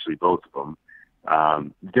on actually both of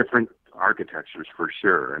them. Different architectures for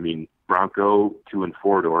sure. I mean, Bronco 2 and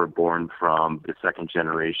 4-door, born from the second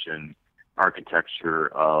generation architecture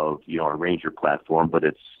of, a Ranger platform, but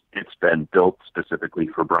it's been built specifically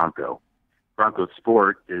for Bronco. Bronco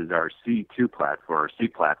Sport is our C2 platform, our C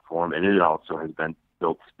platform, and it also has been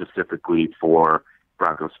built specifically for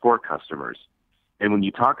Bronco Sport customers. And when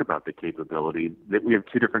you talk about the capability, that we have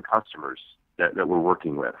two different customers that we're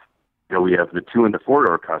working with. We have the 2 and the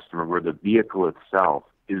 4-door customer where the vehicle itself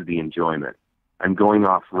is the enjoyment. I'm going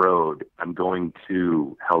off-road, I'm going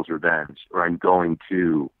to Hell's Revenge, or I'm going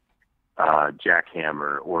to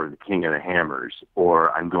Jackhammer or the King of the Hammers,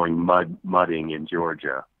 or I'm going mudding in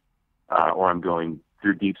Georgia, or I'm going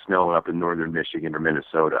through deep snow up in northern Michigan or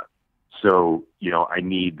Minnesota. So, I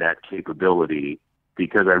need that capability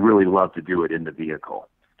because I really love to do it in the vehicle.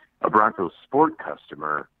 A Bronco Sport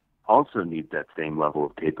customer also needs that same level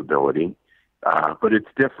of capability, but it's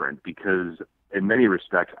different because in many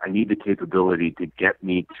respects, I need the capability to get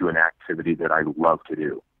me to an activity that I love to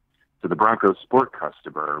do. So the Bronco Sport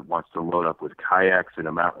customer wants to load up with kayaks and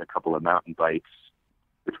a couple of mountain bikes,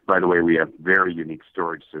 which, by the way, we have very unique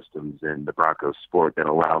storage systems in the Bronco Sport that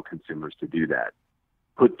allow consumers to do that.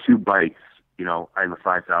 Put 2 bikes, I have a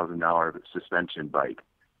 $5,000 suspension bike.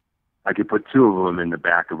 I could put 2 of them in the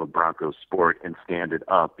back of a Bronco Sport and stand it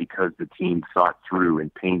up because the team thought through in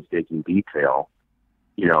painstaking detail,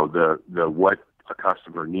 the what a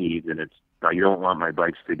customer needs. And it's, now you don't want my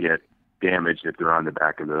bikes to get damaged if they're on the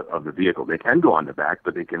back of the vehicle. They can go on the back,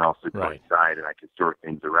 but they can also go inside, and I can store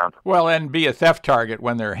things around them. Well, and be a theft target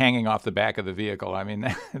when they're hanging off the back of the vehicle. I mean,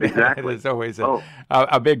 that is always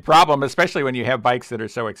a big problem, especially when you have bikes that are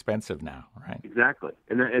so expensive now, right? Exactly.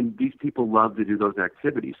 And these people love to do those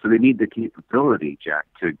activities, so they need the capability, Jack,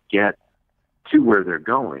 to get to where they're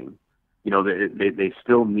going. They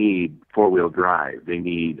still need four-wheel drive. They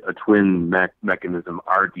need a twin mechanism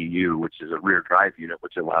RDU, which is a rear drive unit,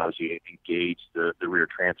 which allows you to engage the rear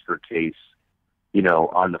transfer case,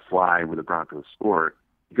 on the fly with a Bronco Sport,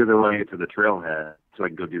 because I want to get to the trailhead so I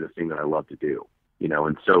can go do the thing that I love to do,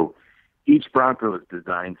 And so each Bronco is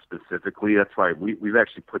designed specifically. That's why we've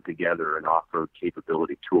actually put together an off-road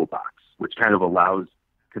capability toolbox, which kind of allows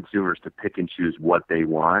consumers to pick and choose what they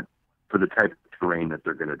want for the type of terrain that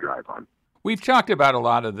they're going to drive on. We've talked about a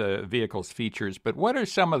lot of the vehicle's features, but what are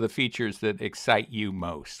some of the features that excite you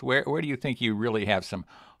most? Where do you think you really have some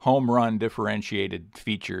home run differentiated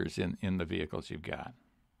features in the vehicles you've got?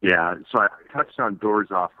 Yeah, so I touched on doors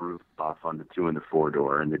off, roof off on the 2 and the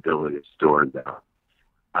 4-door and the ability to store them.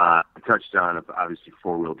 I touched on, obviously,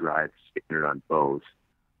 four-wheel drive standard on both.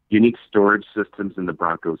 Unique storage systems in the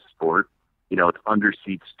Bronco Sport. It's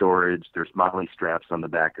under-seat storage. There's molly straps on the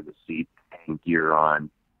back of the seat, hang gear on.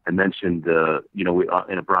 I mentioned,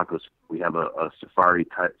 in a Bronco, we have a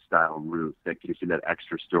safari-style roof that gives you that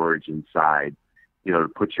extra storage inside, to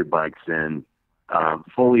put your bikes in.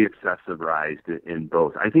 Fully accessorized in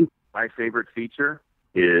both. I think my favorite feature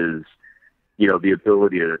is, the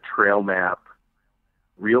ability to trail map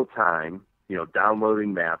real time,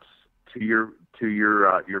 downloading maps to your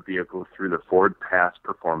vehicle through the Ford Pass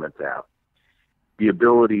Performance app. The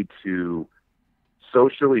ability to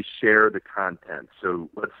socially share the content.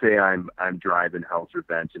 So let's say I'm driving Hell's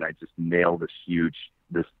Revenge and I just nail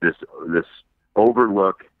this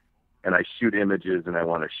overlook, and I shoot images and I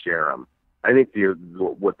want to share them. I think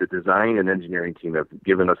what the design and engineering team have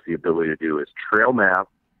given us the ability to do is trail map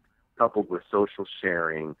coupled with social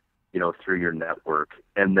sharing, through your network,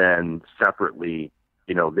 and then separately,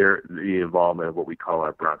 the involvement of what we call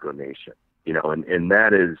our Bronco Nation, and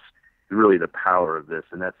that is really the power of this,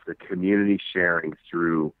 and that's the community sharing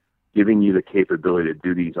through giving you the capability to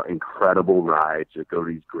do these incredible rides, to go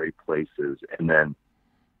to these great places, and then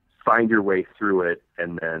find your way through it,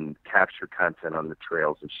 and then capture content on the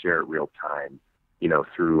trails and share it real time,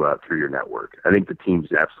 through your network. I think the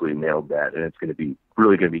team's absolutely nailed that, and it's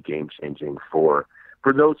really going to be game changing for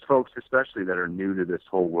those folks, especially that are new to this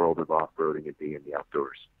whole world of off-roading and being in the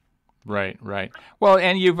outdoors. Right, right. Well,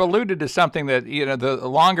 and you've alluded to something that, the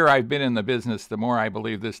longer I've been in the business, the more I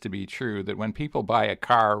believe this to be true, that when people buy a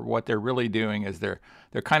car, what they're really doing is they're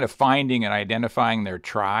kind of finding and identifying their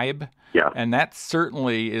tribe. Yeah. And that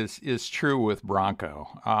certainly is true with Bronco.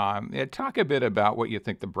 Talk a bit about what you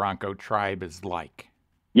think the Bronco tribe is like.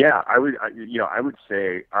 Yeah, I would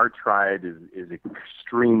say our tribe is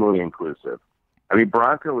extremely inclusive. I mean,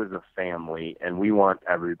 Bronco is a family, and we want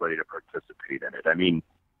everybody to participate in it. I mean,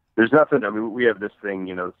 there's nothing. I mean, we have this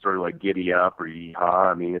thing, sort of like giddy up or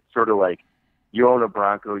yeehaw. I mean, it's sort of like you own a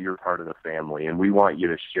Bronco, you're part of the family, and we want you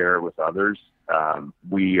to share it with others.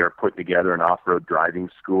 We are putting together an off-road driving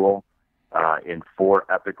school in 4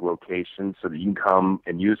 epic locations so that you can come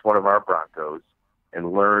and use one of our Broncos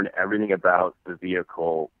and learn everything about the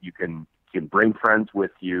vehicle. You can bring friends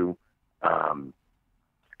with you, and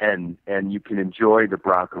you can enjoy the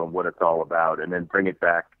Bronco and what it's all about, and then bring it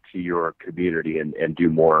back to your community and do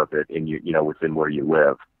more of it within where you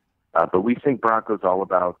live. But we think Bronco's all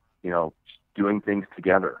about, doing things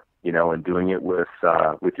together, and doing it with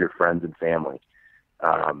your friends and family.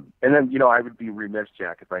 And then, I would be remiss,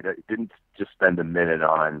 Jack, if I didn't just spend a minute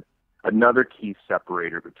on another key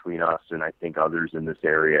separator between us and I think others in this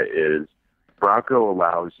area is Bronco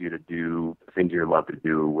allows you to do things you love to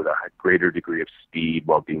do with a greater degree of speed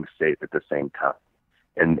while being safe at the same time.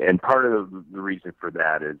 And part of the reason for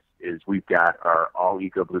that is we've got our all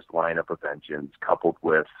EcoBoost lineup of engines coupled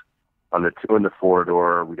with, on the 2 and the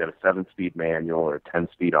 4-door, we got a 7-speed manual or a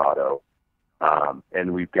 10-speed auto.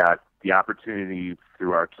 And we've got the opportunity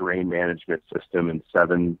through our terrain management system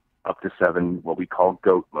in up to 7 what we call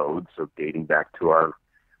GOAT modes, so dating back to our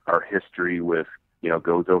history with,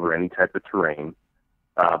 goes over any type of terrain.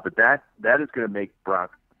 But that is going to make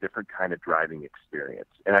Bronco a different kind of driving experience.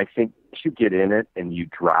 And I think once you get in it and you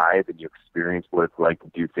drive and you experience what it's like to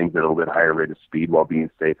do things at a little bit higher rate of speed while being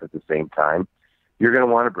safe at the same time, you're going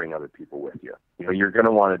to want to bring other people with you. You're going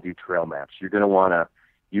to want to do trail maps. You're going to want to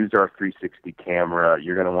use our 360 camera.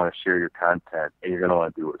 You're going to want to share your content, and you're going to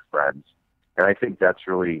want to do it with friends. And I think that's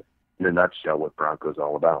really, in a nutshell, what Bronco's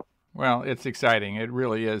all about. Well, it's exciting. It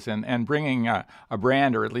really is. And bringing a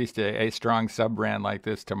brand, or at least a strong sub-brand like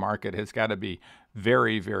this to market has got to be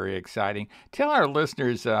very, very exciting. Tell our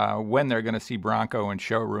listeners when they're going to see Bronco in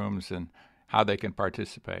showrooms and how they can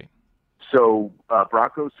participate. So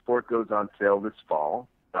Bronco Sport goes on sale this fall,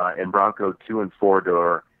 and Bronco 2 and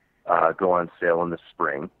 4-door go on sale in the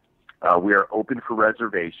spring. We are open for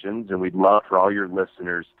reservations, and we'd love for all your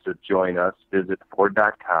listeners to join us. Visit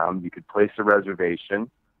Ford.com. You could place a reservation.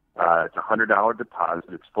 It's a $100 deposit.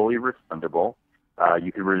 It's fully refundable.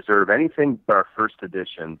 You can reserve anything but our first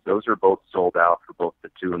editions. Those are both sold out for both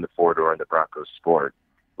the 2 and the 4-door and the Bronco Sport.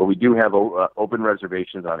 But we do have open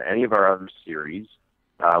reservations on any of our other series.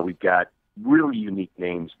 We've got really unique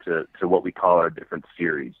names to what we call our different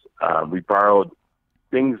series. We borrowed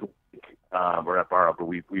things or not borrowed, but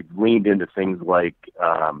we've leaned into things like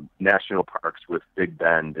national parks with Big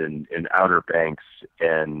Bend and Outer Banks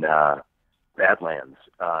and Badlands.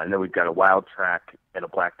 And then we've got a Wild Track and a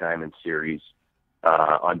Black Diamond series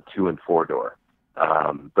on 2 and 4-door.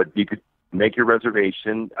 But you could make your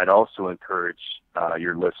reservation. I'd also encourage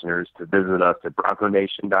your listeners to visit us at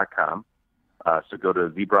bronconation.com. So go to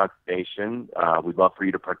the Bronco Nation. We'd love for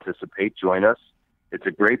you to participate. Join us. It's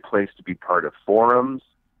a great place to be part of forums,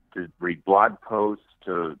 to read blog posts,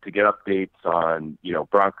 to get updates on,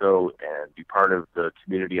 Bronco and be part of the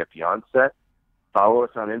community at the onset. Follow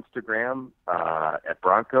us on Instagram at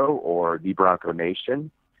Bronco or the Bronco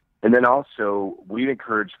Nation. And then also, we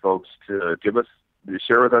encourage folks to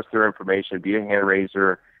share with us their information, be a hand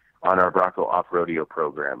raiser on our Bronco Off-Rodeo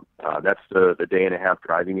program. That's the day-and-a-half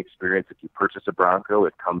driving experience. If you purchase a Bronco,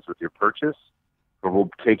 it comes with your purchase. But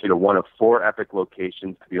we'll take you to one of 4 epic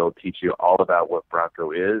locations to be able to teach you all about what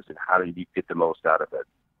Bronco is and how do you get the most out of it.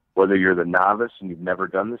 Whether you're the novice and you've never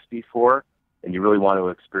done this before and you really want to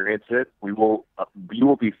experience it, you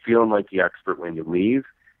will be feeling like the expert when you leave.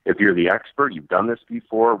 If you're the expert, you've done this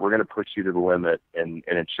before, we're going to push you to the limit and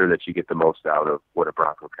ensure that you get the most out of what a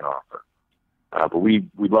Bronco can offer. But we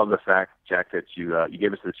love the fact, Jack, that you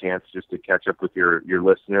gave us the chance just to catch up with your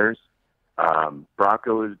listeners.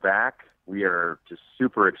 Bronco is back. We are just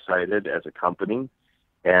super excited as a company,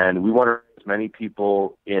 and we want to as many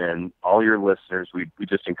people in, all your listeners. We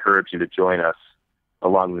just encourage you to join us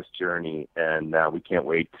along this journey, and we can't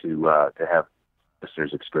wait to have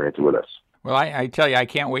listeners experience it with us. Well, I tell you, I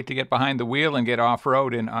can't wait to get behind the wheel and get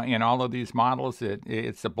off-road in all of these models.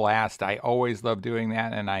 It's a blast. I always love doing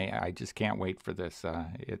that, and I just can't wait for this.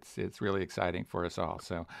 It's really exciting for us all.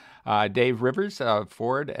 So, Dave Rivers of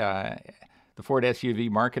Ford, the the Ford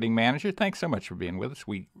SUV Marketing Manager. Thanks so much for being with us.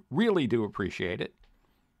 We really do appreciate it.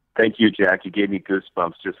 Thank you, Jack. You gave me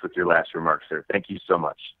goosebumps just with your last remarks there. Thank you so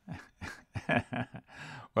much.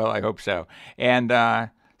 Well, I hope so. And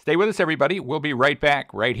stay with us, everybody. We'll be right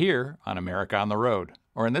back right here on America on the Road,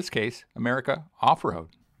 or in this case, America Off-Road.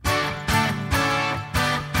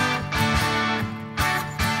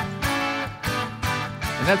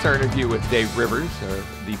 And that's our interview with Dave Rivers,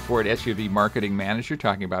 the Ford SUV Marketing Manager,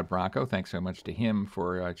 talking about Bronco. Thanks so much to him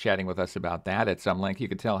for chatting with us about that at some length. You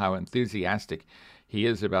can tell how enthusiastic he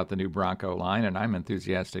is about the new Bronco line, and I'm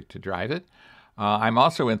enthusiastic to drive it. I'm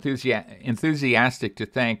also enthusiastic to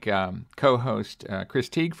thank co-host Chris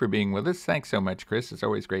Teague for being with us. Thanks so much, Chris. It's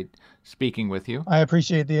always great speaking with you. I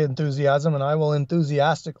appreciate the enthusiasm, and I will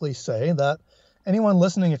enthusiastically say that anyone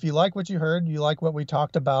listening, if you like what you heard, you like what we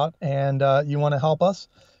talked about, and you want to help us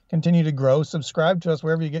continue to grow, subscribe to us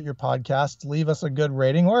wherever you get your podcasts. Leave us a good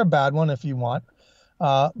rating or a bad one if you want.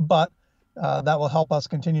 But that will help us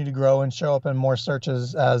continue to grow and show up in more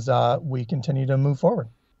searches as we continue to move forward.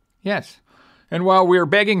 Yes. And while we're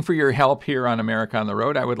begging for your help here on America on the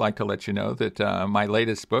Road, I would like to let you know that my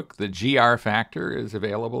latest book, The GR Factor, is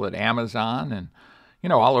available at Amazon and,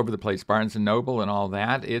 all over the place, Barnes & Noble and all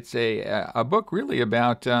that. It's a book really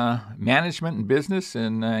about management and business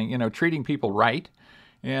and, treating people right.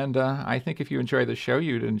 And I think if you enjoy the show,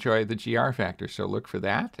 you'd enjoy The GR Factor. So look for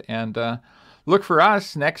that. And look for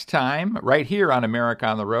us next time right here on America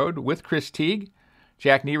on the Road with Chris Teague.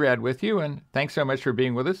 Jack Nerad with you, and thanks so much for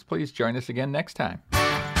being with us. Please join us again next time.